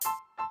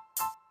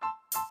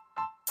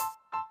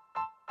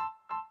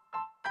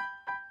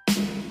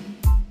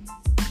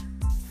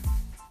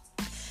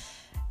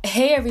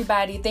Hey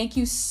everybody, thank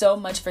you so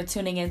much for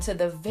tuning into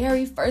the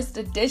very first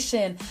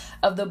edition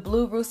of the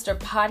Blue Rooster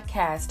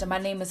podcast. My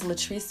name is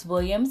Latrice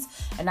Williams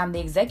and I'm the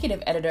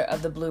executive editor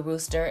of the Blue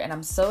Rooster, and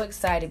I'm so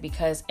excited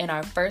because in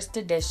our first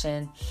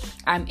edition,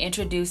 I'm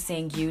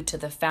introducing you to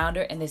the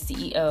founder and the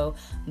CEO,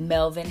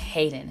 Melvin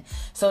Hayden.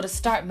 So to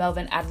start,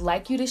 Melvin, I'd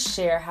like you to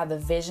share how the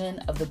vision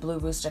of the Blue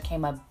Rooster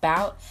came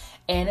about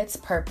and its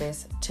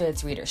purpose to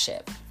its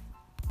readership.